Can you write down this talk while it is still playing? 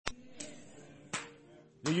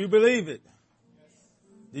Do you believe it?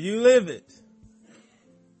 Do you live it?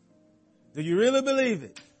 Do you really believe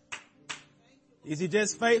it? Is he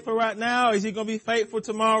just faithful right now? Or is he going to be faithful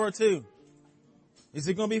tomorrow too? Is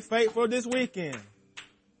he going to be faithful this weekend?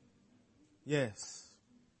 Yes,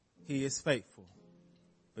 he is faithful.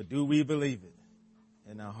 But do we believe it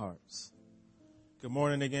in our hearts? Good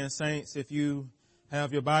morning again, saints. If you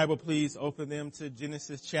have your Bible, please open them to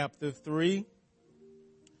Genesis chapter 3.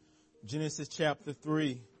 Genesis chapter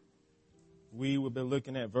 3. We will be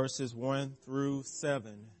looking at verses 1 through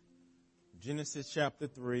 7. Genesis chapter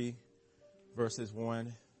 3, verses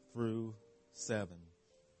 1 through 7.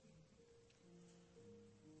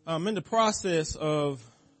 In the process of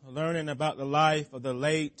learning about the life of the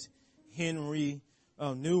late Henry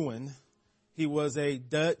Nouwen, he was a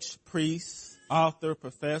Dutch priest, author,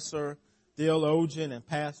 professor, theologian, and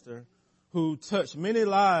pastor who touched many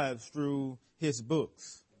lives through his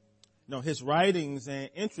books. His writings and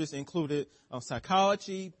interests included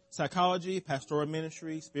psychology, pastoral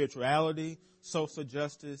ministry, spirituality, social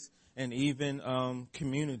justice, and even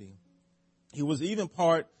community. He was even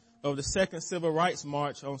part of the second civil rights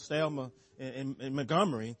march on Selma in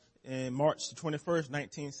Montgomery in March 21st,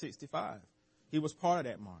 1965. He was part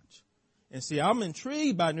of that march. And see, I'm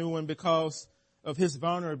intrigued by Nouwen because of his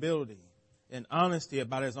vulnerability and honesty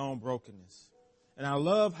about his own brokenness. And I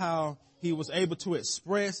love how he was able to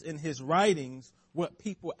express in his writings what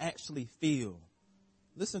people actually feel.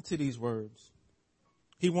 Listen to these words.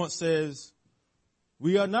 He once says,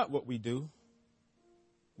 "We are not what we do.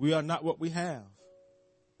 We are not what we have.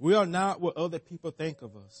 We are not what other people think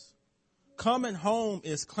of us. Coming home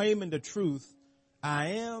is claiming the truth. I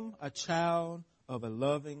am a child of a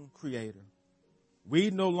loving Creator.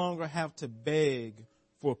 We no longer have to beg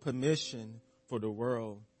for permission for the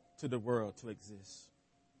world to exist.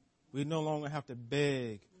 We no longer have to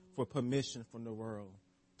beg for permission from the world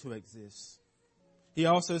to exist." He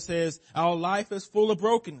also says, our life is full of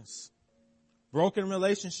brokenness, broken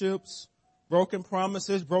relationships, broken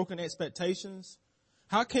promises, broken expectations.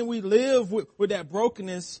 How can we live with that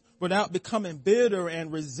brokenness without becoming bitter and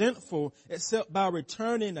resentful, except by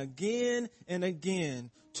returning again and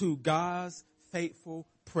again to God's faithful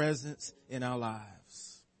presence in our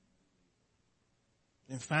lives?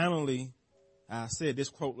 And finally, I said this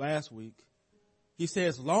quote last week. He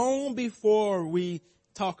says, long before we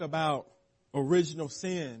talk about original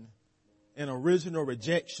sin and original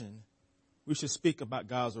rejection, we should speak about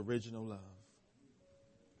God's original love.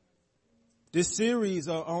 This series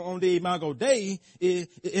on the Imago Dei, it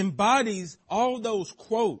embodies all those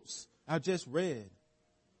quotes I just read.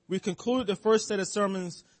 We concluded the first set of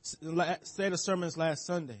sermons last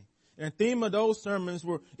Sunday. And the theme of those sermons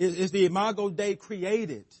is the Imago Dei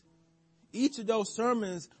created. Each of those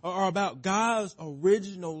sermons are about God's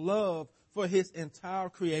original love for his entire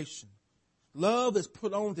creation. Love is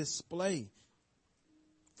put on display,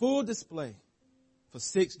 full display, for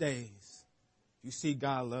 6 days. You see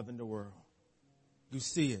God loving the world. You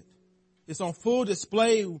see it. It's on full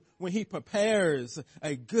display when he prepares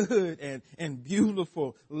a good and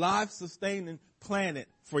beautiful, life-sustaining planet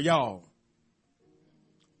for y'all.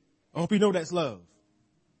 I hope you know that's love.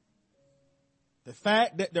 The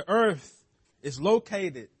fact that the earth is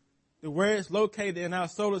located, where it's located in our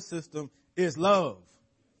solar system, is love.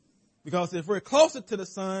 Because if we're closer to the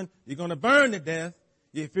sun, you're going to burn to death.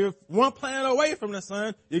 If you're one planet away from the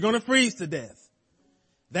sun, you're going to freeze to death.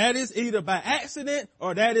 That is either by accident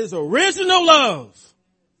or that is original love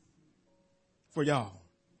for y'all.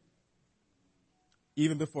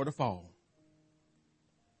 Even before the fall.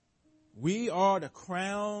 We are the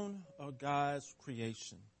crown of God's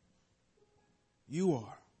creation. You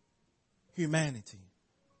are. Humanity.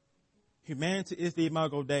 Humanity is the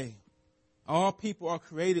Imago Dei. All people are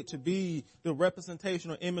created to be the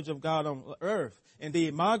representational image of God on earth. And the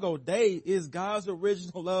Imago Dei is God's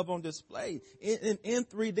original love on display in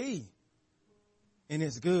 3D. And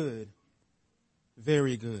it's good.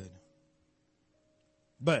 Very good.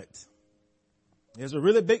 But there's a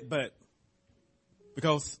really big but.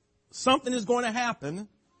 Because something is going to happen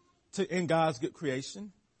in God's good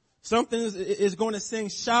creation. Something is going to send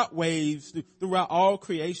shockwaves throughout all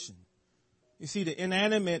creation. You see, the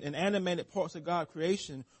inanimate and animated parts of God's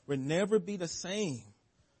creation will never be the same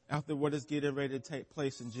after what is getting ready to take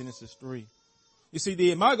place in Genesis 3. You see,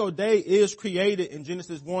 the Imago Dei is created in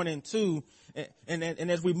Genesis 1 and 2. And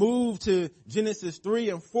as we move to Genesis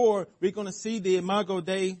 3 and 4, we're going to see the Imago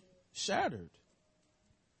Dei shattered.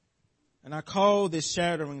 And I call this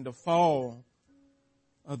shattering the fall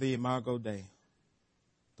of the Imago Dei.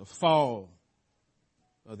 The fall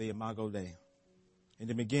of the Imago Dei. And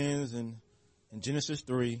it begins in Genesis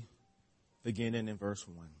 3, beginning in verse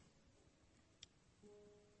 1.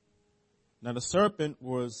 Now the serpent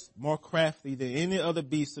was more crafty than any other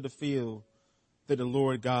beast of the field that the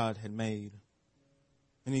Lord God had made.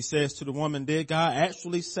 And he says to the woman, did God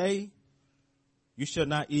actually say, you shall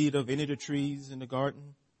not eat of any of the trees in the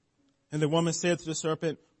garden? And the woman said to the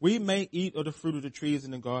serpent, we may eat of the fruit of the trees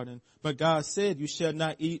in the garden, but God said, you shall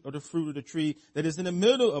not eat of the fruit of the tree that is in the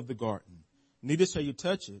middle of the garden. Neither shall you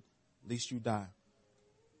touch it, lest you die.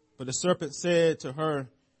 But the serpent said to her,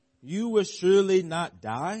 you will surely not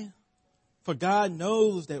die. For God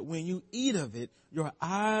knows that when you eat of it, your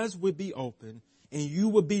eyes will be open and you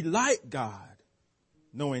will be like God,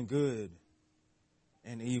 knowing good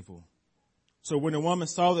and evil. So when the woman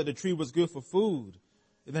saw that the tree was good for food,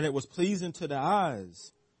 and that it was pleasing to the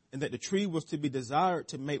eyes, and that the tree was to be desired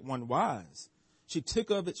to make one wise, she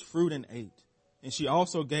took of its fruit and ate. And she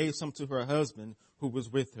also gave some to her husband who was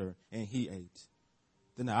with her, and he ate.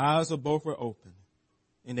 Then the eyes of both were opened,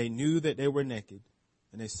 and they knew that they were naked,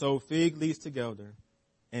 and they sewed fig leaves together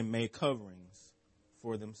and made coverings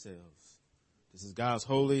for themselves. This is God's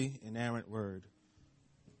holy, inerrant word.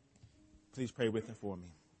 Please pray with and for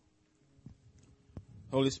me.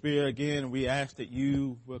 Holy Spirit, again, we ask that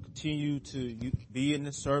you will continue to be in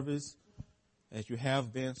this service as you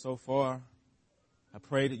have been so far. I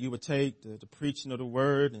pray that you would take the preaching of the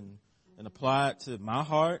word and apply it to my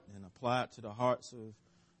heart and apply it to the hearts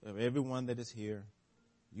of everyone that is here.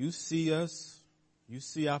 You see us. You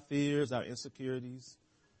see our fears, our insecurities,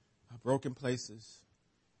 our broken places.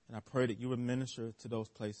 And I pray that you would minister to those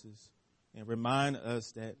places and remind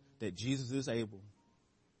us that Jesus is able.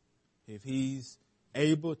 If he's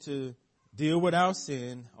able to deal with our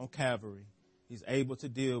sin on Calvary, he's able to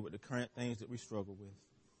deal with the current things that we struggle with.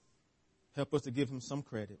 Help us to give him some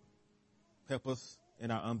credit. Help us in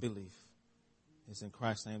our unbelief. It's in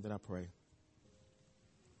Christ's name that I pray.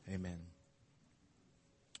 Amen.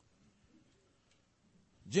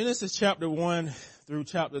 Genesis chapter 1 through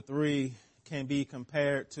chapter 3 can be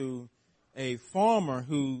compared to a farmer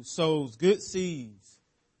who sows good seeds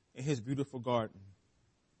in his beautiful garden.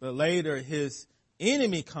 But later his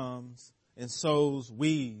enemy comes and sows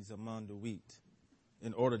weeds among the wheat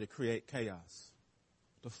in order to create chaos.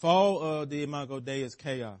 The fall of the Imago Dei is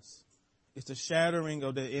chaos. It's the shattering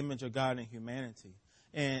of the image of God in humanity.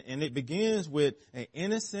 And it begins with an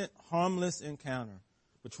innocent, harmless encounter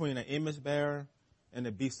between an image bearer and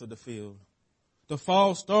the beast of the field. The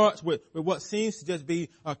fall starts with what seems to just be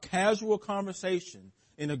a casual conversation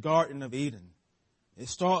in the Garden of Eden. It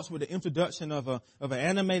starts with the introduction of an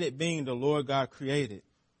animated being the Lord God created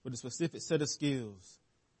with a specific set of skills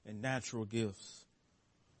and natural gifts.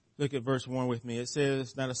 Look at verse 1 with me. It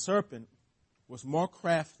says, now the serpent was more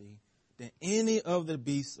crafty than any of the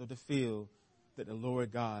beasts of the field that the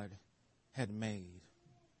Lord God had made.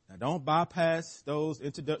 Now don't bypass those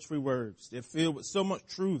introductory words. They're filled with so much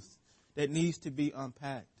truth that needs to be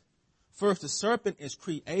unpacked. First, the serpent is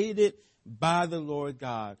created by the Lord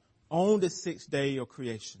God on the sixth day of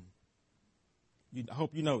creation. I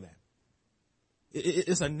hope you know that.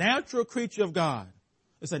 It's a natural creature of God.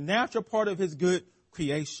 It's a natural part of his good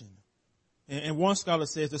creation. And one scholar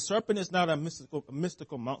says the serpent is not a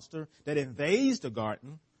mystical monster that invades the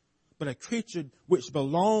garden, but a creature which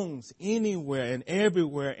belongs anywhere and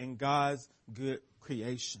everywhere in God's good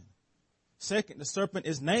creation. Second, the serpent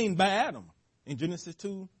is named by Adam in Genesis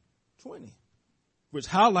 2:20, which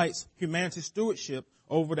highlights humanity's stewardship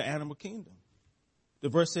over the animal kingdom. The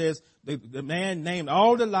verse says the man named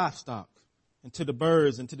all the livestock and to the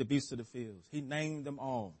birds and to the beasts of the fields. He named them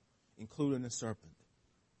all, including the serpent.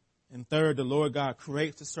 And third, the Lord God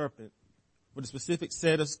creates the serpent with a specific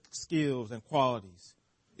set of skills and qualities.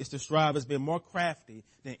 It's described as being more crafty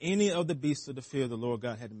than any of the beasts of the field the Lord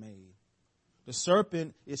God had made. The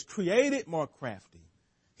serpent is created more crafty.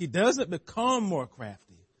 He doesn't become more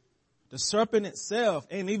crafty. The serpent itself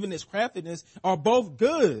and even its craftiness are both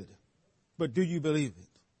good. But do you believe it?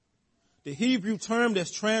 The Hebrew term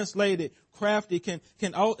that's translated crafty can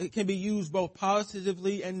be used both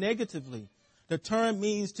positively and negatively. The term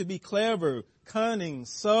means to be clever, cunning,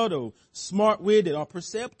 subtle, smart-witted, or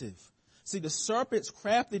perceptive. See, the serpent's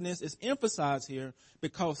craftiness is emphasized here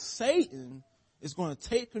because Satan is going to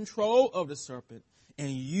take control of the serpent and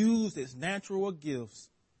use its natural gifts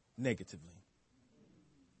negatively.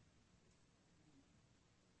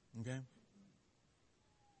 Okay?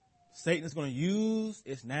 Satan is going to use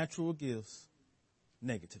its natural gifts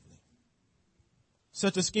negatively.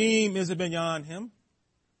 Such a scheme isn't beyond him.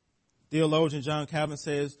 Theologian John Calvin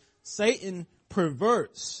says, Satan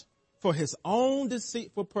perverts for his own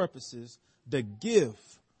deceitful purposes the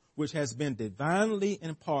gift which has been divinely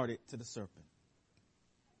imparted to the serpent.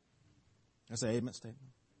 That's an amen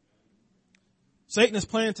statement. Satan is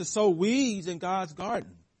planning to sow weeds in God's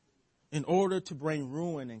garden in order to bring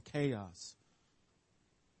ruin and chaos.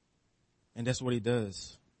 And that's what he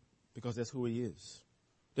does, because that's who he is.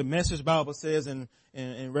 The Message Bible says in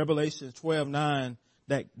Revelation 12:9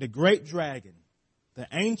 that the great dragon, the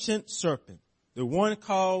ancient serpent, the one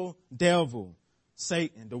called devil,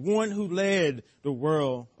 Satan, the one who led the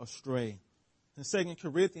world astray. And 2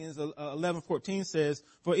 Corinthians 11:14 says,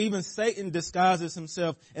 for even Satan disguises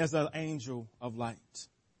himself as an angel of light.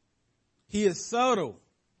 He is subtle.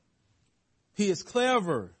 He is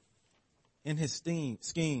clever in his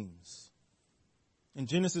schemes. In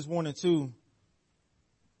Genesis 1 and 2,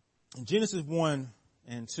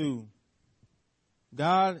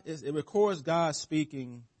 it records God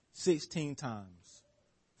speaking 16 times.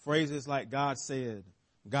 Phrases like God said,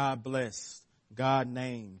 God blessed, God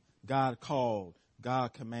named, God called,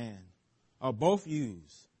 God command are both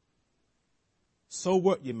used. So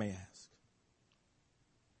what, you may ask?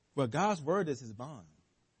 Well, God's word is his bond.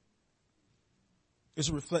 It's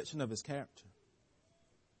a reflection of his character.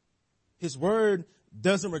 His word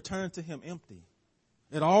doesn't return to him empty.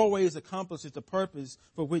 It always accomplishes the purpose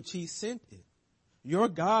for which he sent it. Your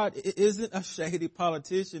God isn't a shady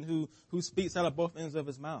politician who speaks out of both ends of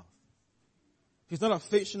his mouth. He's not a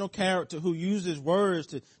fictional character who uses words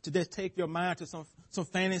to just take your mind to some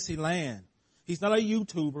fantasy land. He's not a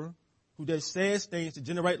YouTuber who just says things to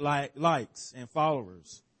generate likes and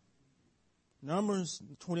followers. Numbers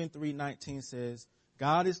 23:19 says,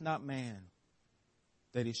 God is not man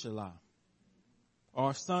that he should lie,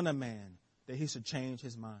 or son of man that he should change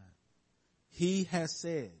his mind. He has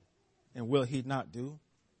said, and will he not do?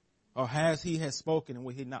 Or has spoken, and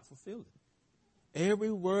will he not fulfill it?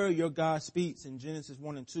 Every word your God speaks in Genesis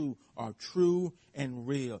 1 and 2 are true and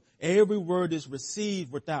real. Every word is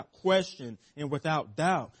received without question and without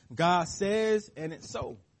doubt. God says, and it's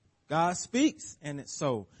so. God speaks, and it's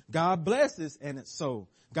so. God blesses, and it's so.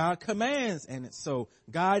 God commands, and it's so.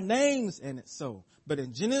 God names, and it's so. But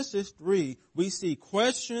in Genesis 3, we see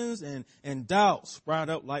questions and doubts sprout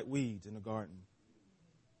up like weeds in the garden.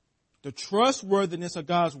 The trustworthiness of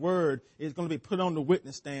God's word is going to be put on the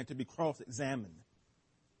witness stand to be cross-examined.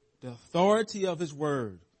 The authority of his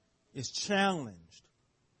word is challenged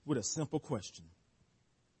with a simple question.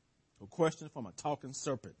 A question from a talking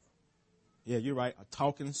serpent. Yeah, you're right, a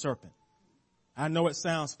talking serpent. I know it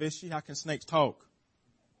sounds fishy. How can snakes talk?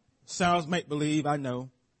 Sounds make-believe, I know.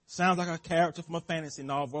 Sounds like a character from a fantasy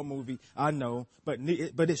novel or movie, I know. But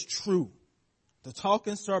it's true. The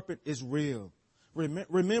talking serpent is real.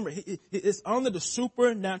 Remember, it's under the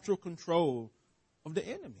supernatural control of the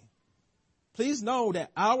enemy. Please know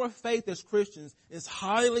that our faith as Christians is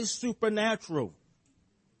highly supernatural.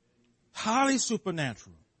 Highly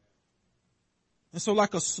supernatural. And so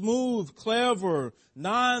like a smooth, clever,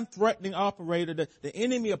 non-threatening operator, the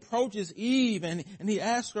enemy approaches Eve and he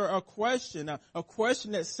asks her a question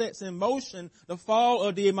that sets in motion the fall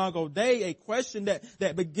of the Imago Dei, a question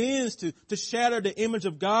that begins to shatter the image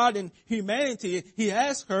of God and humanity. He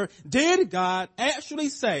asks her, did God actually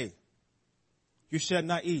say, you shall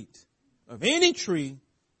not eat of any tree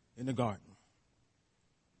in the garden?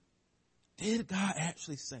 Did God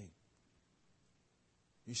actually say,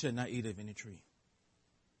 you shall not eat of any tree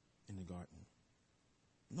in the garden?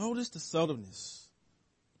 Notice the subtleness,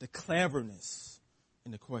 the cleverness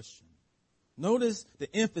in the question. Notice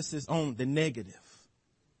the emphasis on the negative.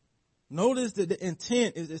 Notice that the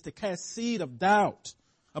intent is to cast seed of doubt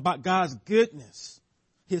about God's goodness,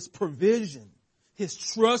 his provision, his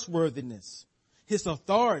trustworthiness, his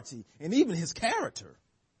authority, and even his character.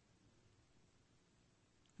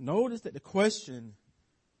 Notice that the question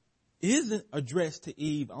isn't addressed to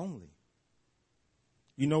Eve only.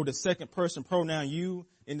 You know, the second person pronoun you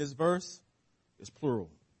in this verse is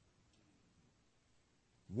plural.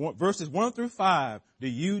 Verses 1 through 5, the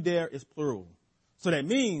you there is plural. So that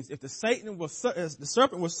means if the serpent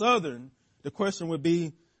was southern, the question would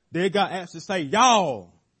be, did God actually say,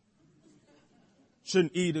 y'all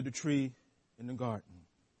shouldn't eat of the tree in the garden?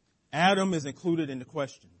 Adam is included in the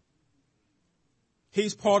question.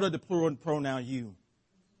 He's part of the plural pronoun you.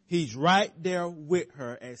 He's right there with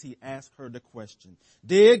her as he asks her the question.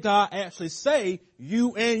 Did God actually say,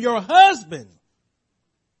 you and your husband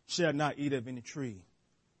shall not eat of any tree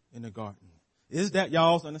in the garden? Is that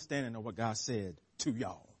y'all's understanding of what God said to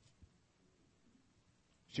y'all?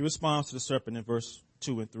 She responds to the serpent in verses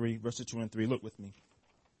 2 and 3. Look with me.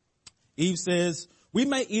 Eve says, we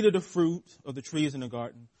may eat of the fruit of the trees in the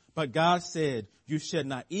garden, but God said, you shall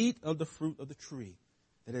not eat of the fruit of the tree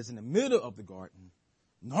that is in the middle of the garden,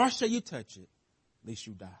 nor shall you touch it, lest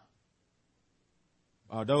you die.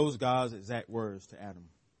 Are those God's exact words to Adam?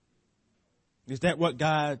 Is that what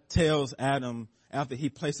God tells Adam after he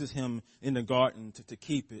places him in the garden to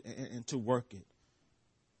keep it and to work it?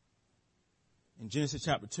 In Genesis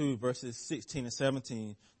chapter 2, verses 16 and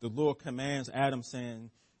 17, the Lord commands Adam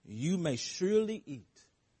saying, you may surely eat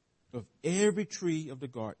of every tree of the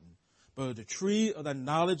garden, but of the tree of the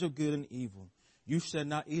knowledge of good and evil, you shall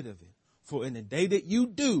not eat of it. For in the day that you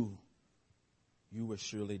do, you will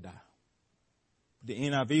surely die. The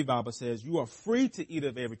NIV Bible says you are free to eat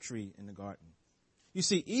of every tree in the garden. You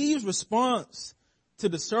see, Eve's response to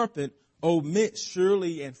the serpent omits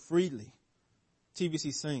surely and freely.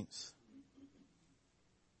 TVC Saints,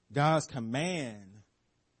 God's command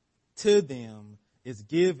to them is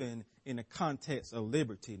given in the context of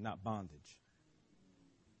liberty, not bondage.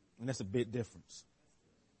 And that's a big difference.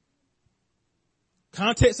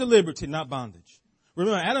 Context of liberty, not bondage.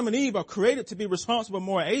 Remember, Adam and Eve are created to be responsible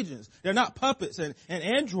moral agents. They're not puppets and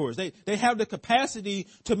androids. They have the capacity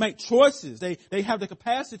to make choices. They have the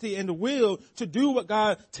capacity and the will to do what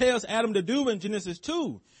God tells Adam to do in Genesis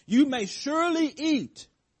 2. You may surely eat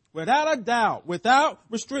without a doubt, without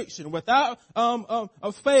restriction, without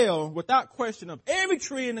a fail, without question of every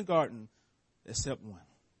tree in the garden except one.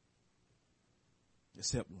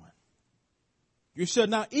 Except one. You shall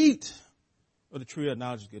not eat of the tree of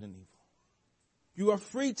knowledge of good and evil. You are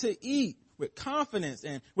free to eat with confidence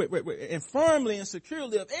and firmly and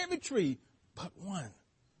securely of every tree but one.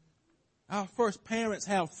 Our first parents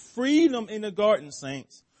have freedom in the garden,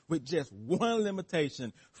 saints, with just one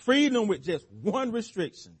limitation. Freedom with just one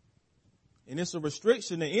restriction. And it's a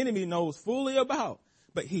restriction the enemy knows fully about,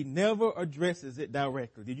 but he never addresses it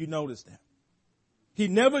directly. Did you notice that? He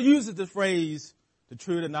never uses the phrase, the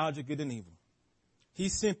tree of the knowledge of good and evil. He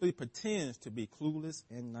simply pretends to be clueless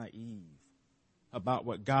and naive about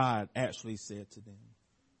what God actually said to them.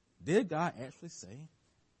 Did God actually say,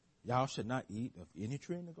 y'all should not eat of any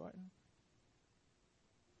tree in the garden?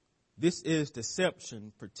 This is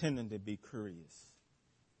deception pretending to be curious.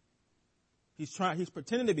 He's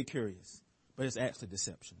pretending to be curious, but it's actually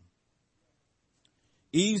deception.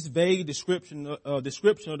 Eve's vague description of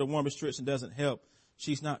the one restriction doesn't help.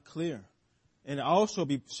 She's not clear. And it also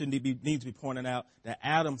needs to be pointed out that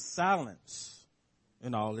Adam's silence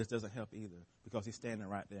in all this doesn't help either, because he's standing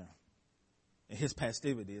right there. And his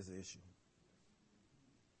passivity is the issue.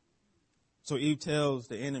 So Eve tells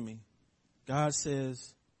the enemy, God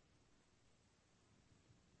says,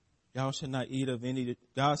 y'all shall not eat of any.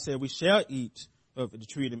 God said we shall eat of the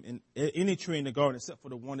tree, any tree in the garden except for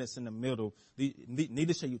the one that's in the middle.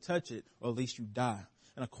 Neither shall you touch it, or at least you die.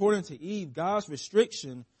 And according to Eve, God's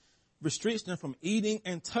restriction restricts them from eating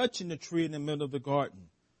and touching the tree in the middle of the garden.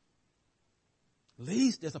 At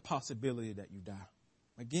least there's a possibility that you die.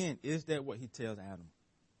 Again, is that what he tells Adam?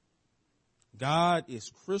 God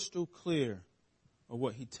is crystal clear of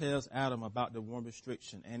what he tells Adam about the one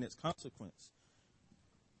restriction and its consequence.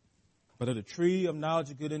 But of the tree of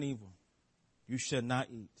knowledge of good and evil, you shall not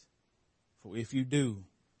eat. For if you do,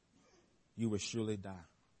 you will surely die.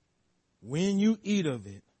 When you eat of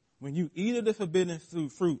it, when you eat of the forbidden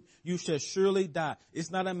fruit, you shall surely die.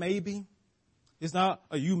 It's not a maybe. It's not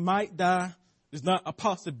a you might die. It's not a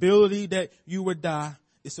possibility that you would die.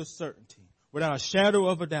 It's a certainty. Without a shadow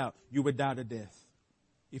of a doubt, you would die to death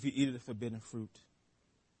if you eat of the forbidden fruit.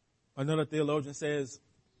 Another theologian says,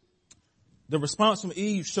 the response from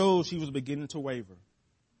Eve shows she was beginning to waver.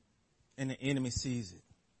 And the enemy sees it.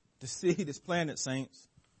 The seed is planted, saints.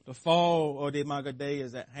 The fall or the Imago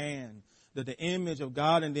is at hand. That the image of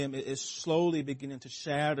God in them is slowly beginning to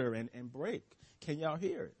shatter and break. Can y'all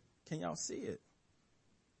hear it? Can y'all see it?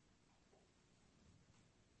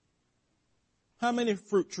 How many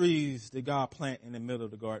fruit trees did God plant in the middle of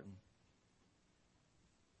the garden?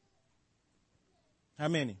 How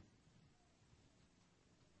many?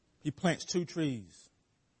 He plants 2 trees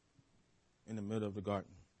in the middle of the garden.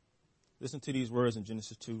 Listen to these words in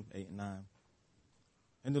Genesis 2, 8 and 9.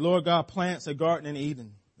 And the Lord God plants a garden in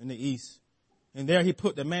Eden in the east. And there he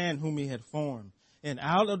put the man whom he had formed. And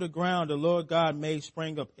out of the ground the Lord God made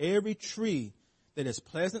spring up every tree that is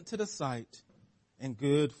pleasant to the sight and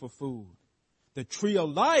good for food. The tree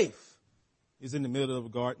of life is in the middle of the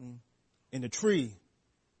garden, and the tree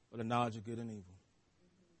of the knowledge of good and evil.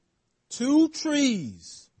 2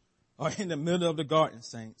 trees are in the middle of the garden,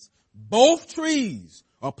 saints. Both trees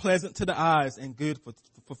are pleasant to the eyes and good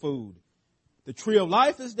for food. The tree of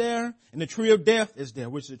life is there, and the tree of death is there,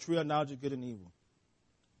 which is the tree of knowledge of good and evil.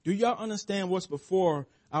 Do y'all understand what's before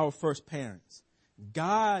our first parents?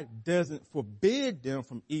 God doesn't forbid them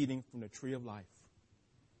from eating from the tree of life.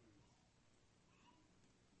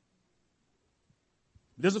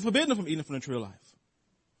 He doesn't forbid them from eating from the tree of life.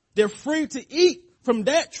 They're free to eat from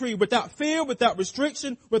that tree without fear, without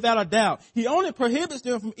restriction, without a doubt. He only prohibits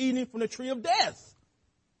them from eating from the tree of death,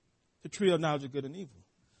 the tree of knowledge of good and evil.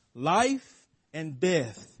 Life and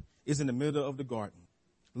death is in the middle of the garden.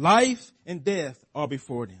 Life and death are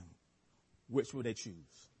before them. Which will they choose?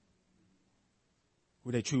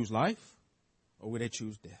 Will they choose life or will they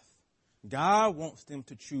choose death? God wants them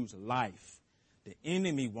to choose life. The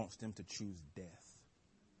enemy wants them to choose death.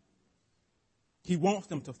 He wants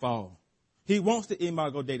them to fall. He wants the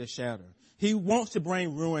Imago Dei to shatter. He wants to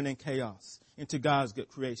bring ruin and chaos into God's good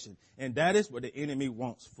creation. And that is what the enemy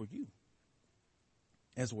wants for you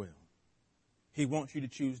as well. He wants you to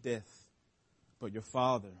choose death, but your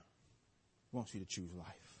Father wants you to choose life.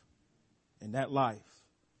 And that life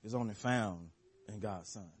is only found in God's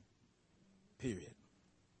Son. Period.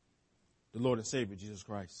 The Lord and Savior, Jesus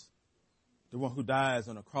Christ. The one who dies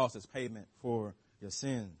on the cross as payment for your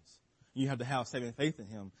sins. You have to have saving faith in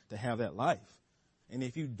him to have that life. And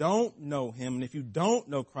if you don't know him, and if you don't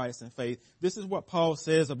know Christ and faith, this is what Paul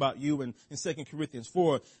says about you in 2 Corinthians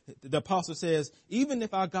 4. The apostle says, even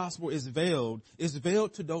if our gospel is veiled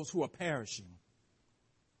to those who are perishing.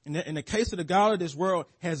 In the case of the God of this world,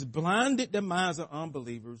 has blinded the minds of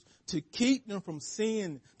unbelievers to keep them from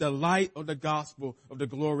seeing the light of the gospel of the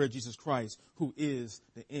glory of Jesus Christ, who is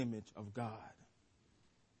the image of God.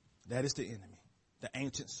 That is the enemy, the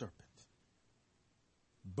ancient serpent.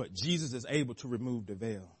 But Jesus is able to remove the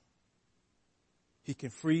veil. He can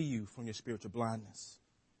free you from your spiritual blindness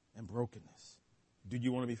and brokenness. Do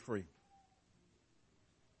you want to be free?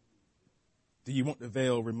 Do you want the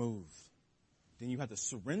veil removed? Then you have to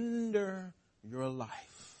surrender your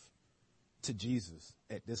life to Jesus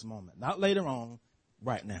at this moment. Not later on,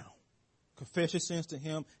 right now. Confess your sins to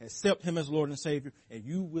him, accept him as Lord and Savior, and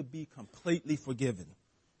you will be completely forgiven.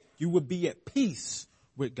 You will be at peace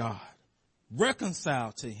with God,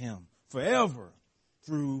 reconciled to him forever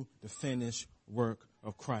through the finished work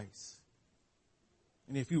of Christ.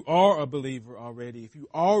 And if you are a believer already, if you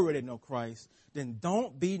already know Christ, then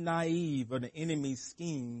don't be naive of the enemy's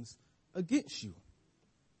schemes against you.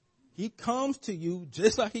 He comes to you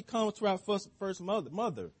just like he comes to our first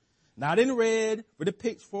mother. Not in red with a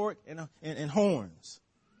pitchfork and horns.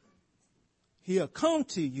 He'll come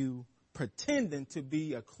to you pretending to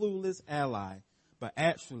be a clueless ally, but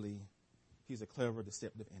actually he's a clever,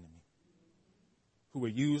 deceptive enemy who will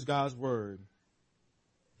use God's word,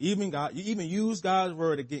 even use God's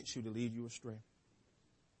word against you to lead you astray.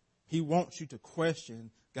 He wants you to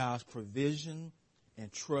question God's provision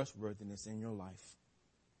and trustworthiness in your life.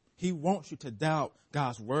 He wants you to doubt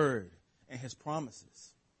God's word and his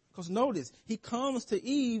promises. Because notice, he comes to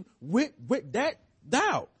Eve with that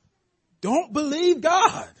doubt. Don't believe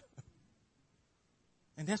God.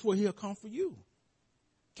 And that's where he'll come for you.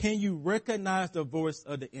 Can you recognize the voice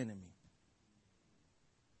of the enemy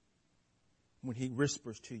when he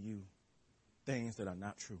whispers to you things that are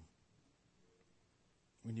not true?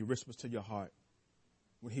 When he whispers to your heart,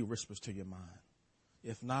 when he whispers to your mind.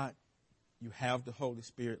 If not, you have the Holy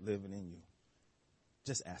Spirit living in you.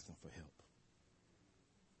 Just ask him for help.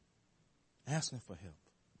 Ask him for help.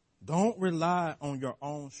 Don't rely on your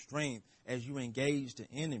own strength as you engage the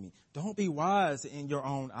enemy. Don't be wise in your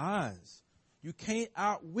own eyes. You can't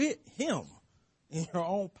outwit him in your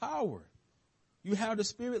own power. You have the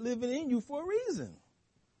Spirit living in you for a reason.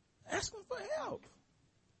 Ask him for help.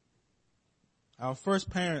 Our first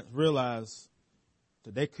parents realized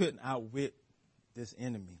that they couldn't outwit this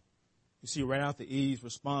enemy. You see, right after Eve's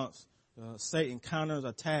response, Satan counters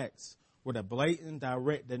attacks with a blatant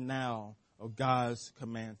direct denial of God's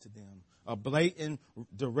command to them. A blatant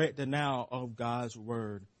direct denial of God's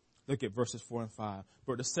word. Look at verses 4 and 5.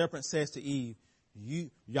 But the serpent says to Eve,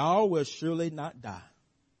 y'all will surely not die.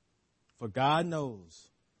 For God knows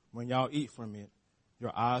when y'all eat from it,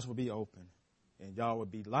 your eyes will be open and y'all will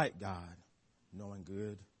be like God, knowing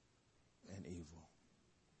good and evil.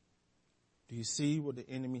 Do you see what the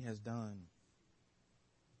enemy has done?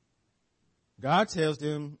 God tells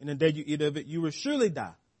them, in the day you eat of it, you will surely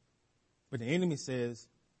die. But the enemy says,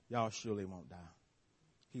 y'all surely won't die.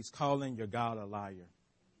 He's calling your God a liar.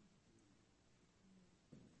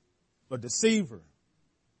 A deceiver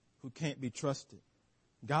who can't be trusted.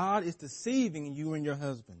 God is deceiving you and your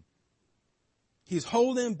husband. He's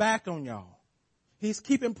holding back on y'all. He's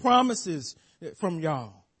keeping promises from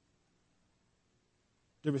y'all.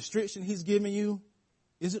 The restriction he's giving you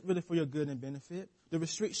isn't really for your good and benefit. The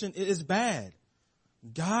restriction is bad.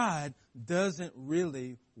 God doesn't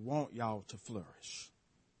really want y'all to flourish.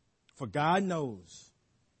 For God knows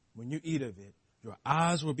when you eat of it, your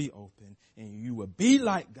eyes will be open and you will be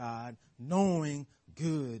like God, knowing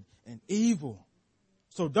good and evil.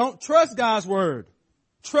 So don't trust God's word.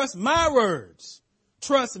 Trust my words.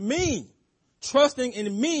 Trust me. Trusting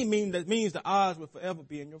in me means the odds will forever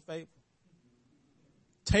be in your favor.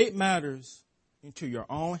 Take matters into your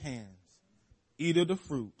own hands. Eat of the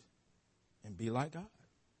fruit and be like God.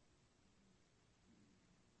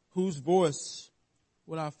 Whose voice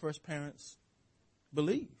would our first parents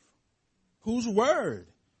believe? Whose word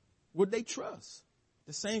would they trust?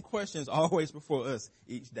 The same question is always before us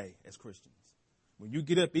each day as Christians. When you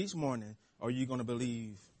get up each morning, are you going to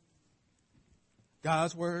believe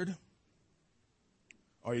God's word?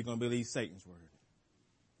 Or are you going to believe Satan's word?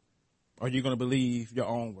 Or are you going to believe your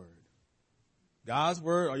own word? God's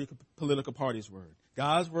word or your political party's word?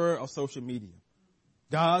 God's word or social media?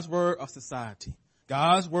 God's word or society?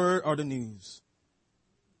 God's word or the news?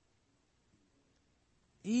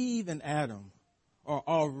 Eve and Adam are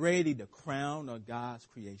already the crown of God's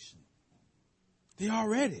creation. They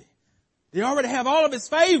already have all of his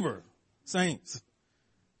favor, saints.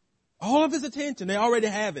 All of his attention, they already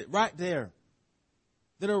have it right there.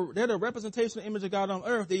 They're the representational image of God on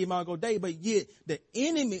earth, the Imago Dei, but yet the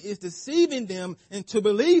enemy is deceiving them into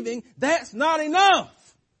believing that's not enough.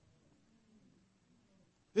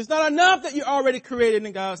 It's not enough that you're already created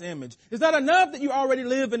in God's image. It's not enough that you already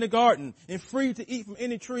live in the garden and free to eat from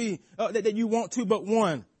any tree that you want to but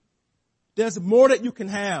one. There's more that you can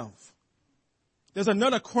have. There's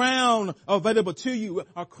another crown available to you,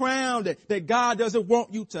 a crown that God doesn't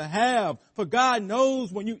want you to have. For God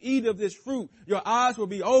knows when you eat of this fruit, your eyes will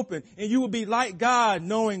be open and you will be like God,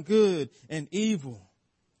 knowing good and evil.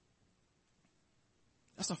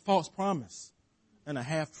 That's a false promise and a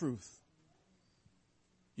half-truth.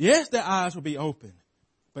 Yes, their eyes will be open,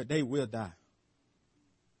 but they will die.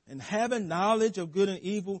 And having knowledge of good and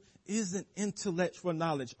evil isn't intellectual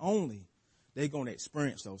knowledge only. They're going to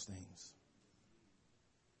experience those things.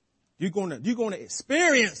 You're going to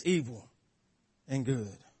experience evil and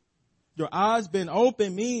good. Your eyes being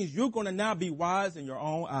open means you're going to now be wise in your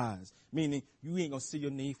own eyes, meaning you ain't going to see your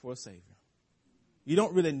need for a savior. You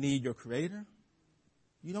don't really need your creator.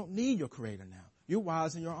 You don't need your creator now. You're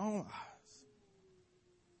wise in your own eyes.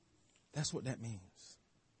 That's what that means.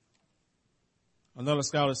 Another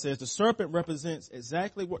scholar says the serpent represents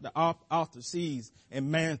exactly what the author sees in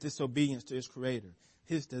man's disobedience to his creator,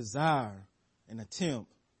 his desire and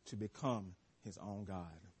attempt to become his own God.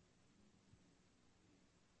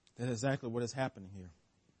 That's exactly what is happening here.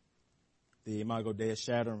 The Imago Dei is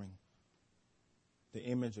shattering. The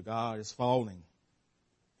image of God is falling.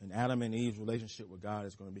 And Adam and Eve's relationship with God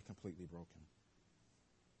is going to be completely broken.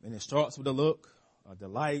 And it starts with a look, a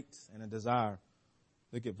delight, and a desire.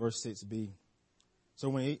 Look at verse 6b. So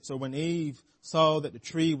when Eve saw that the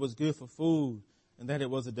tree was good for food, and that it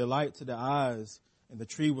was a delight to the eyes, and the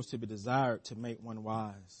tree was to be desired to make one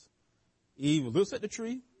wise. Eve looks at the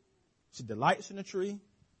tree. She delights in the tree.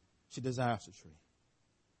 She desires the tree.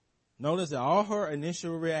 Notice that all her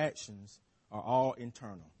initial reactions are all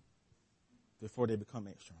internal before they become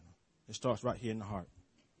external. It starts right here in the heart.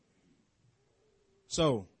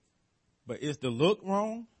 So, but is the look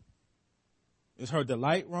wrong? Is her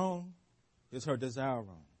delight wrong? Is her desire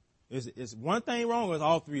wrong? Is one thing wrong or is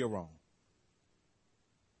all three are wrong?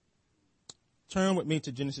 Turn with me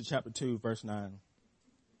to Genesis chapter 2, verse 9.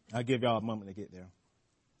 I'll give y'all a moment to get there.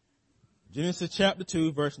 Genesis chapter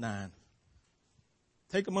 2, verse 9.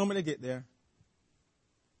 Take a moment to get there.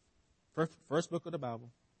 First book of the Bible,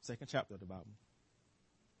 second chapter of the Bible.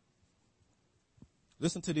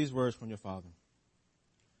 Listen to these words from your father.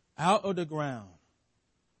 Out of the ground,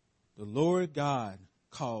 the Lord God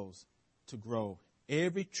caused to grow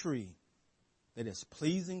every tree that is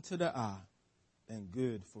pleasing to the eye and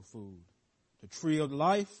good for food. The tree of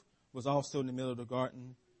life was also in the middle of the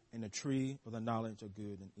garden, and the tree of the knowledge of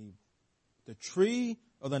good and evil. The tree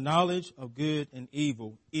of the knowledge of good and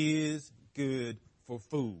evil is good for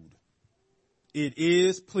food. It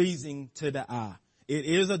is pleasing to the eye. It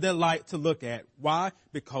is a delight to look at. Why?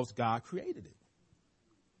 Because God created it.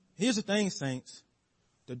 Here's the thing, saints.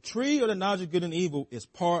 The tree of the knowledge of good and evil is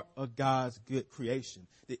part of God's good creation.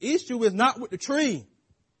 The issue is not with the tree.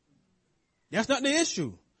 That's not the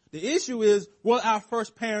issue. The issue is, will our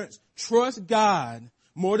first parents trust God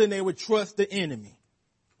more than they would trust the enemy?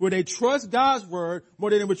 Will they trust God's word more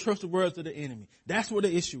than they would trust the words of the enemy? That's what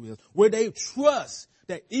the issue is. Will they trust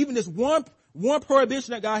that even this one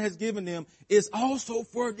prohibition that God has given them is also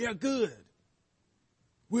for their good?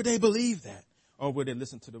 Will they believe that? Or will they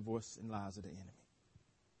listen to the voice and lies of the enemy?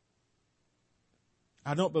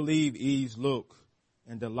 I don't believe Eve's look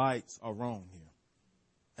and delights are wrong here.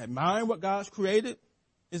 Admiring what God's created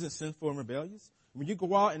isn't sinful and rebellious. when you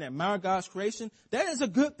go out and admire God's creation, that is a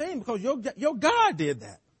good thing because your God did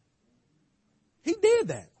that. He did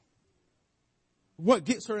that. What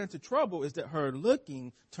gets her into trouble is that her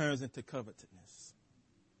looking turns into covetousness.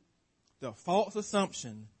 The false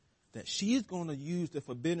assumption that she's going to use the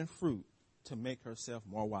forbidden fruit to make herself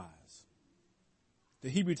more wise. The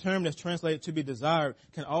Hebrew term that's translated to be desired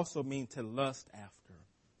can also mean to lust after,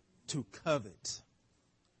 to covet.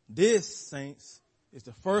 This, saints, is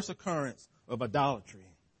the first occurrence of idolatry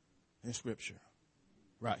in Scripture,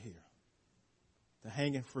 right here. The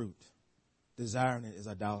hanging fruit, desiring it is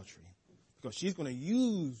idolatry. Because she's going to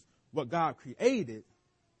use what God created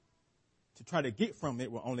to try to get from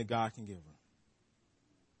it what only God can give her.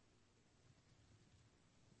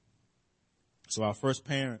 So our first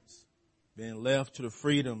parents, being left to the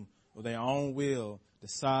freedom of their own will,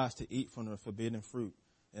 decides to eat from the forbidden fruit.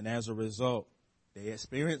 And as a result, they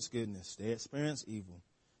experience goodness. They experience evil.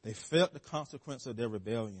 They felt the consequence of their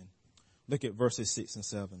rebellion. Look at verses 6 and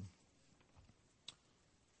 7.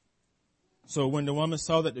 So when the woman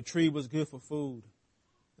saw that the tree was good for food,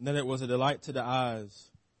 and that it was a delight to the eyes,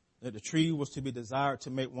 that the tree was to be desired to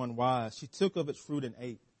make one wise, she took of its fruit and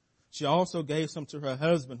ate. She also gave some to her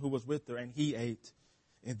husband who was with her, and he ate.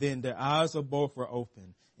 And then their eyes of both were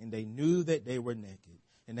opened, and they knew that they were naked.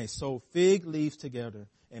 And they sewed fig leaves together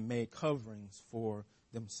and made coverings for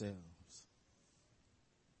themselves.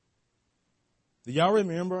 Do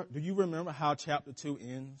you remember how chapter 2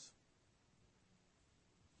 ends?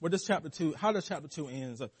 How does chapter 2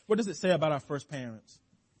 end? What does it say about our first parents?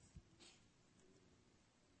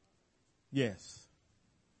 Yes,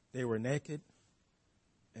 they were naked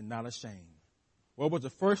and not ashamed. What was the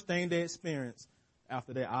first thing they experienced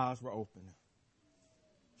after their eyes were opened?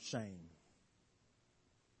 Shame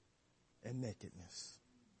and nakedness.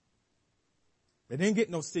 They didn't get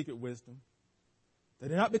no secret wisdom. They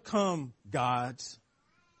did not become gods.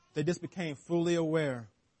 They just became fully aware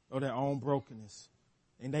of their own brokenness.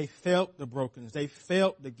 And they felt the brokenness. They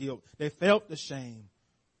felt the guilt. They felt the shame.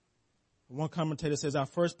 One commentator says our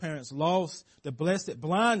first parents lost the blessed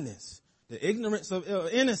blindness, the ignorance of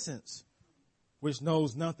innocence, which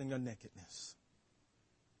knows nothing of nakedness.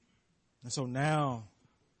 And so now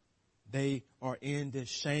they are in this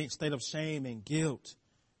state of shame and guilt.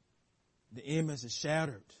 The image is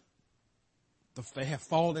shattered. They have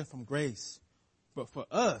fallen from grace. But for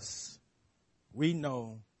us, we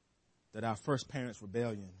know that our first parents'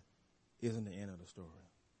 rebellion isn't the end of the story.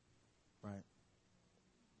 Right?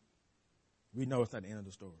 We know it's not the end of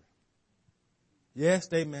the story. Yes,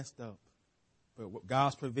 they messed up. But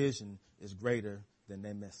God's provision is greater than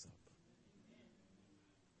their mess up.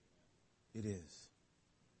 It is.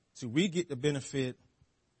 So we get the benefit.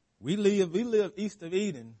 We live east of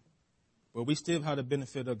Eden, but we still have the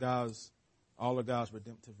benefit of all of God's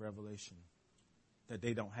redemptive revelation that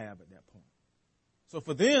they don't have at that point. So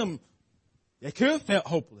for them, they could have felt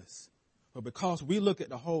hopeless. But because we look at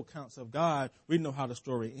the whole counsel of God, we know how the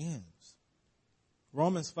story ends.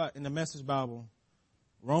 Romans 5, in the Message Bible,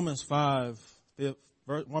 Romans 5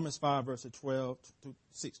 verses 12 to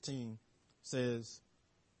 16 says,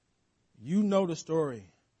 you know the story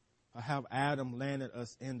of how Adam landed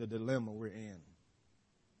us in the dilemma we're in.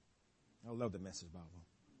 I love the Message Bible.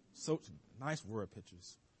 So nice word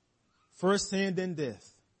pictures. First sin, then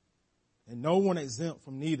death. And no one exempt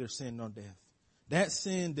from neither sin nor death. That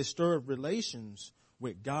sin disturbed relations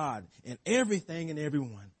with God and everything and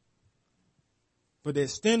everyone. But the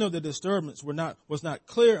extent of the disturbance was not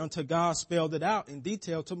clear until God spelled it out in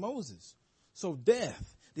detail to Moses. So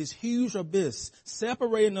death, this huge abyss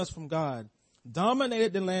separating us from God,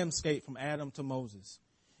 dominated the landscape from Adam to Moses.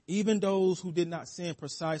 Even those who did not sin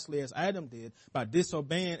precisely as Adam did by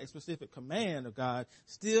disobeying a specific command of God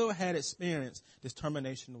still had experienced this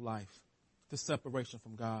termination of life, this separation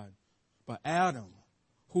from God. But Adam,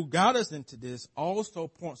 who got us into this, also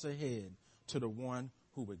points ahead to the one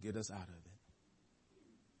who would get us out of it.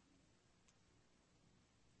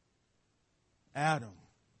 Adam,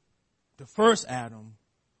 the first Adam,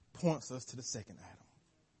 points us to the second Adam.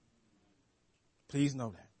 Please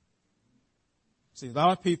know that. See, a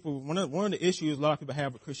lot of people, one of the issues a lot of people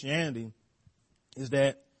have with Christianity is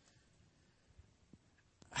that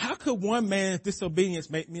how could one man's disobedience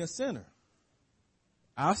make me a sinner?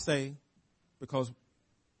 I say because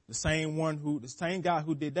the same guy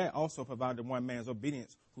who did that also provided one man's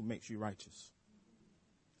obedience who makes you righteous.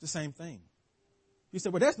 It's the same thing. You say,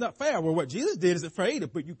 well, that's not fair. Well, what Jesus did is fair either,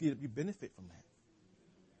 but you benefit from that.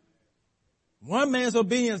 One man's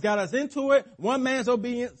obedience got us into it. One man's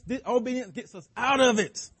obedience gets us out of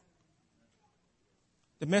it.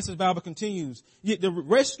 The Message Bible continues, yet the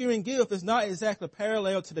rescuing gift is not exactly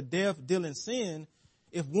parallel to the death-dealing sin.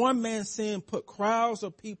 If one man's sin put crowds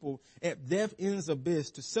of people at death ends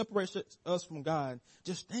abyss to separate us from God,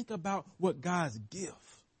 just think about what God's gift,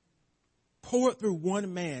 poured through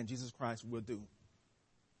one man, Jesus Christ, will do.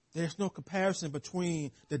 There's no comparison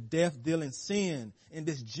between the death-dealing sin and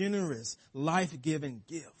this generous, life-giving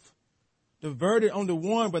gift. The verdict on the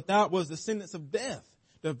one without was the sentence of death.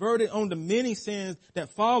 The verdict on the many sins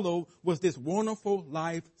that followed was this wonderful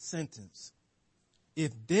life sentence.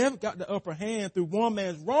 If death got the upper hand through one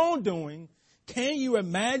man's wrongdoing, can you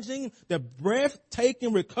imagine the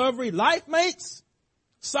breathtaking recovery life makes?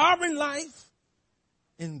 Sovereign life.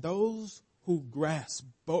 And those who grasp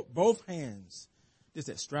both hands this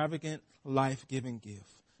extravagant life-giving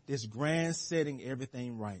gift, this grand setting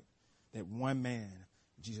everything right that one man,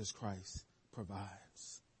 Jesus Christ, provides.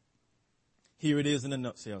 Here it is in a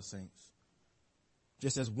nutshell, saints.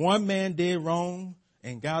 Just as one man did wrong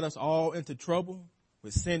and got us all into trouble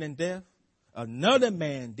with sin and death, another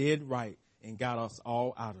man did right and got us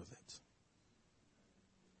all out of it.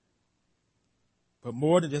 But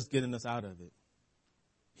more than just getting us out of it,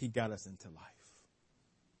 he got us into life.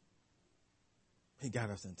 He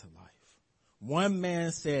got us into life. One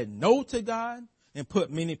man said no to God and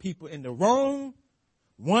put many people in the wrong.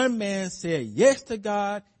 One man said yes to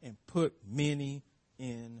God and put many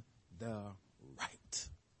in the right.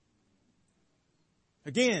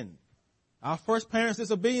 Again, our first parents'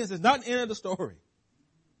 disobedience is not the end of the story.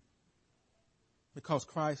 Because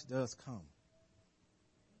Christ does come.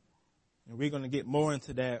 And we're going to get more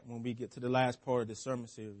into that when we get to the last part of the sermon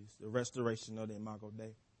series, the restoration of the Imago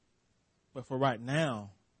Dei. But for right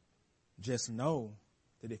now, just know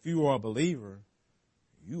that if you are a believer,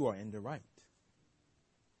 you are in the right.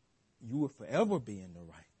 You will forever be in the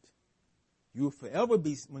right. You will forever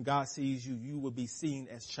be, when God sees you, you will be seen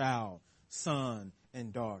as child, son,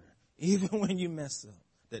 and daughter. Even when you mess up,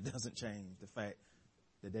 that doesn't change the fact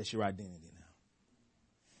that that's your identity now.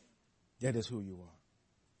 That is who you are.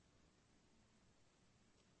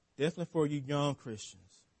 Definitely for you young Christians.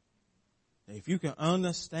 If you can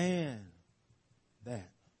understand that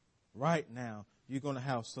right now, you're going to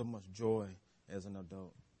have so much joy as an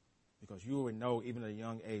adult. Because you will know, even at a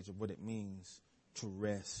young age, of what it means to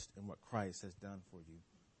rest in what Christ has done for you.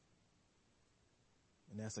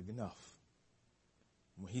 And that's enough.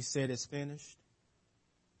 When he said it's finished,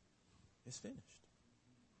 it's finished.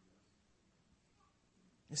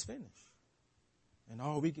 It's finished. And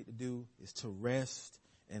all we get to do is to rest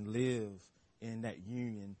and live in that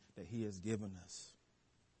union that he has given us.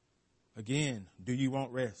 Again, do you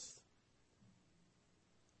want rest?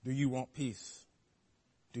 Do you want peace?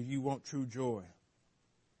 Do you want true joy?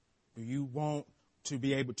 Do you want to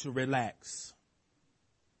be able to relax?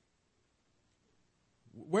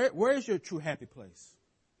 Where is your true happy place?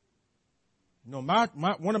 You know,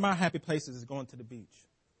 one of my happy places is going to the beach.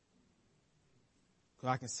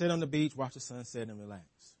 Because I can sit on the beach, watch the sunset, and relax.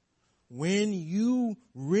 When you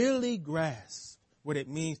really grasp what it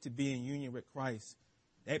means to be in union with Christ,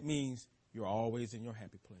 that means you're always in your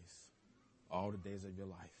happy place all the days of your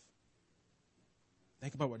life.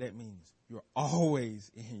 Think about what that means. You're always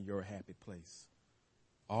in your happy place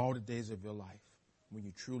all the days of your life when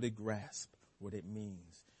you truly grasp what it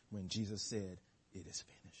means when Jesus said, it is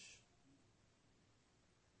finished.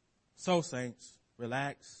 So, saints,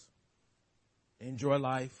 relax. Enjoy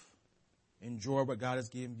life. Enjoy what God has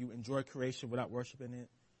given you. Enjoy creation without worshiping it.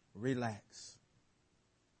 Relax.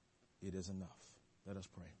 It is enough. Let us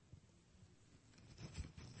pray.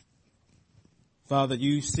 Father,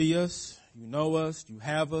 you see us. You know us. You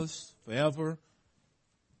have us forever.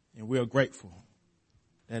 And we are grateful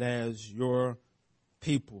that as your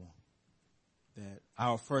people, that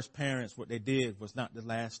our first parents, what they did was not the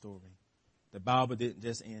last story. The Bible didn't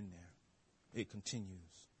just end there. It continues.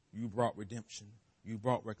 You brought redemption. You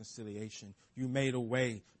brought reconciliation. You made a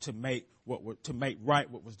way to make right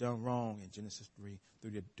what was done wrong in Genesis 3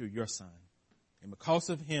 through your Son. And because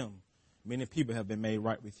of him, many people have been made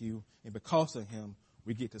right with you. And because of him,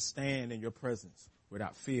 we get to stand in your presence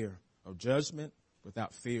without fear of judgment,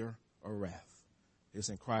 without fear or wrath. It's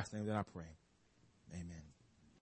in Christ's name that I pray. Amen.